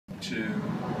to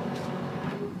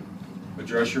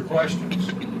address your questions.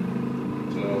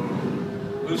 So,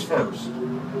 who's first?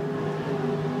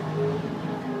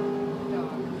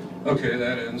 Okay,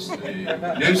 that ends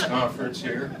the news conference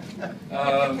here.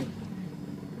 Don't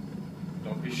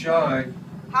be shy.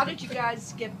 How did you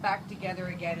guys get back together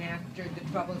again after the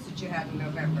troubles that you had in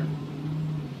November?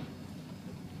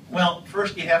 Well,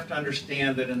 first you have to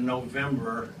understand that in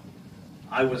November,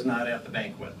 I was not at the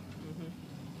banquet.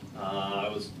 I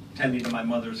was attending to my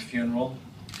mother's funeral.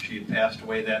 She had passed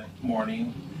away that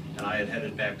morning, and I had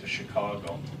headed back to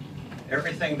Chicago.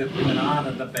 Everything that went on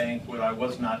at the banquet, I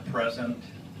was not present.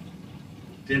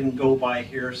 Didn't go by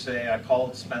hearsay. I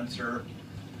called Spencer,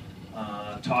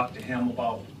 talked to him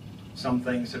about some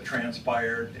things that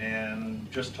transpired, and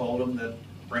just told him that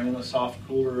bringing a soft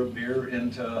cooler of beer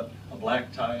into a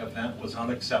black tie event was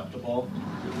unacceptable,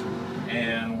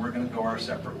 and we're going to go our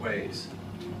separate ways.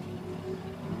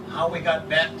 How we got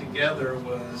back together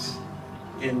was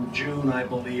in June, I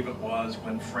believe it was,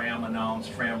 when Fram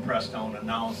Prestone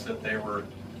announced that they were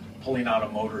pulling out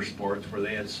of motorsports, where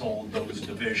they had sold those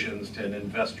divisions to an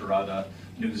investor out of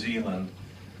New Zealand.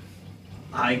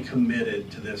 I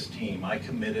committed to this team. I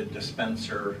committed to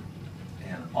Spencer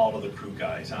and all of the crew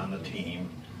guys on the team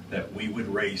that we would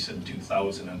race in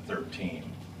 2013.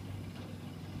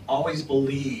 Always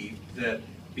believed that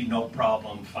it'd be no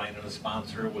problem finding a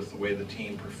sponsor with the way the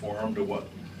team performed or what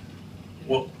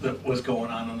was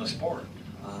going on in the sport.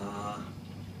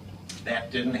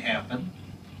 That didn't happen.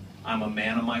 I'm a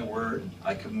man of my word.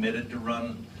 I committed to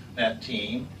run that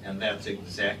team, and that's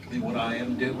exactly what I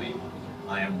am doing.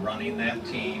 I am running that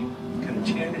team,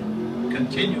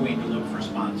 continuing to look for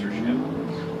sponsorship,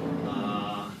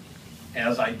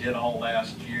 as I did all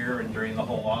last year and during the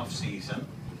whole off season.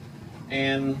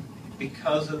 And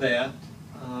because of that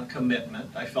commitment,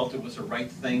 I felt it was the right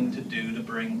thing to do to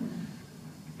bring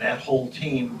that whole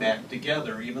team back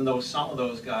together, even though some of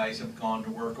those guys have gone to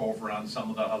work over on some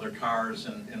of the other cars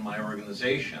in my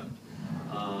organization.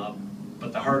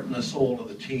 But the heart and the soul of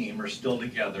the team are still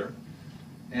together,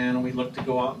 and we look to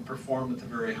go out and perform at the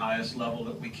very highest level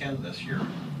that we can this year.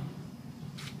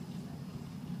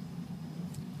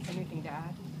 Anything to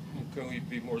add? Can we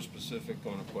be more specific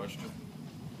on a question?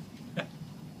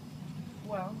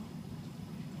 Well,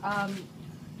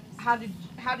 how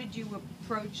did you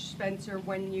approach Spencer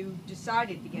when you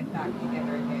decided to get back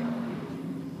together again?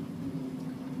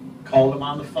 Called him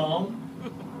on the phone,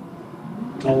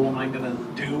 told him I'm going to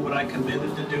do what I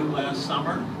committed to do last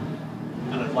summer,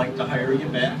 and I'd like to hire you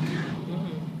back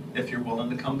if you're willing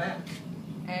to come back.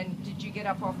 And did you get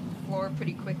up off the floor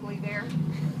pretty quickly there?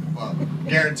 Well,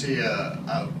 guarantee you,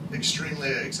 I'm extremely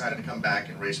excited to come back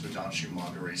and race with Don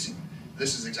Schumacher Racing.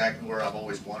 This is exactly where I've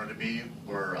always wanted to be,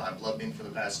 where I've loved being for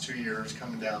the past 2 years,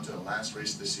 coming down to the last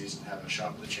race of the season, having a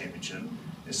shot for the championship.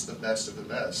 It's the best of the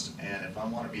best, and if I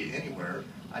want to be anywhere,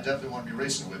 I definitely want to be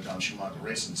racing with Don Schumacher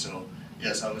Racing. So,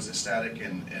 yes, I was ecstatic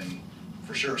and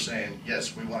for sure saying,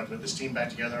 yes, we want to put this team back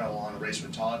together. I want to race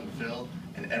with Todd and Phil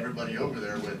and everybody over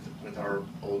there with our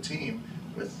old team.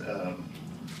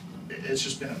 It's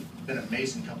just been an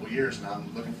amazing couple of years, and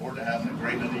I'm looking forward to having a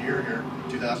great another year here,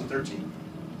 2013.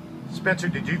 Spencer,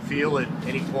 did you feel at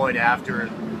any point after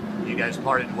you guys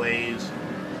parted ways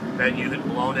that you had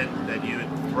blown it, that you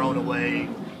had thrown away,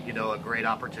 a great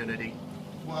opportunity?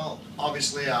 Well,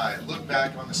 obviously, I look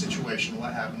back on the situation,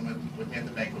 what happened with me at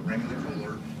the banquet, bringing the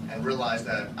cooler, and realized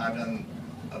that I've done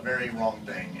a very wrong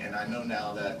thing. And I know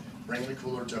now that bringing the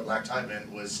cooler to a black tie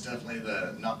event was definitely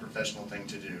the not professional thing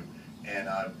to do. And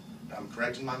I'm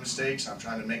correcting my mistakes. I'm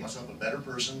trying to make myself a better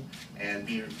person and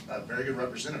be a very good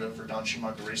representative for Don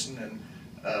Schumacher Racing and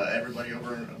everybody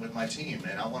over with my team.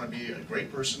 And I want to be a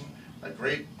great person, a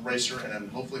great racer, and then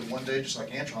hopefully one day, just like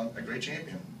Antron, a great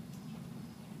champion.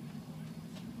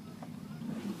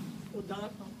 Well, Don,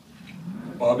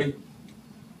 Bobby?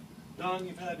 Don,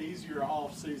 you've had easier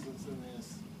off seasons than this.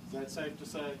 Is that safe to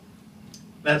say?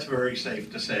 That's very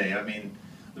safe to say. I mean,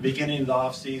 the beginning of the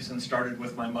off season started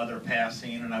with my mother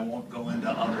passing, and I won't go into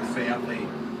other family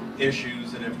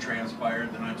issues that have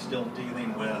transpired that I'm still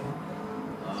dealing with.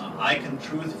 I can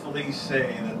truthfully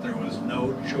say that there was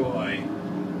no joy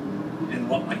in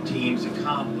what my teams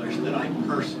accomplished that I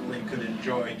personally could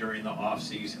enjoy during the off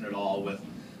season at all, with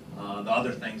the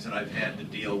other things that I've had to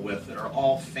deal with that are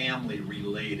all family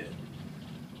related.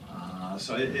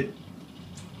 So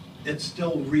it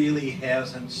still really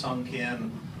hasn't sunk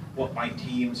in what my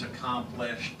team's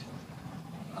accomplished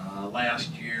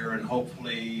last year, and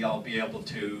hopefully I'll be able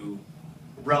to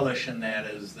relish in that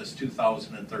as this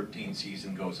 2013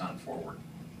 season goes on forward.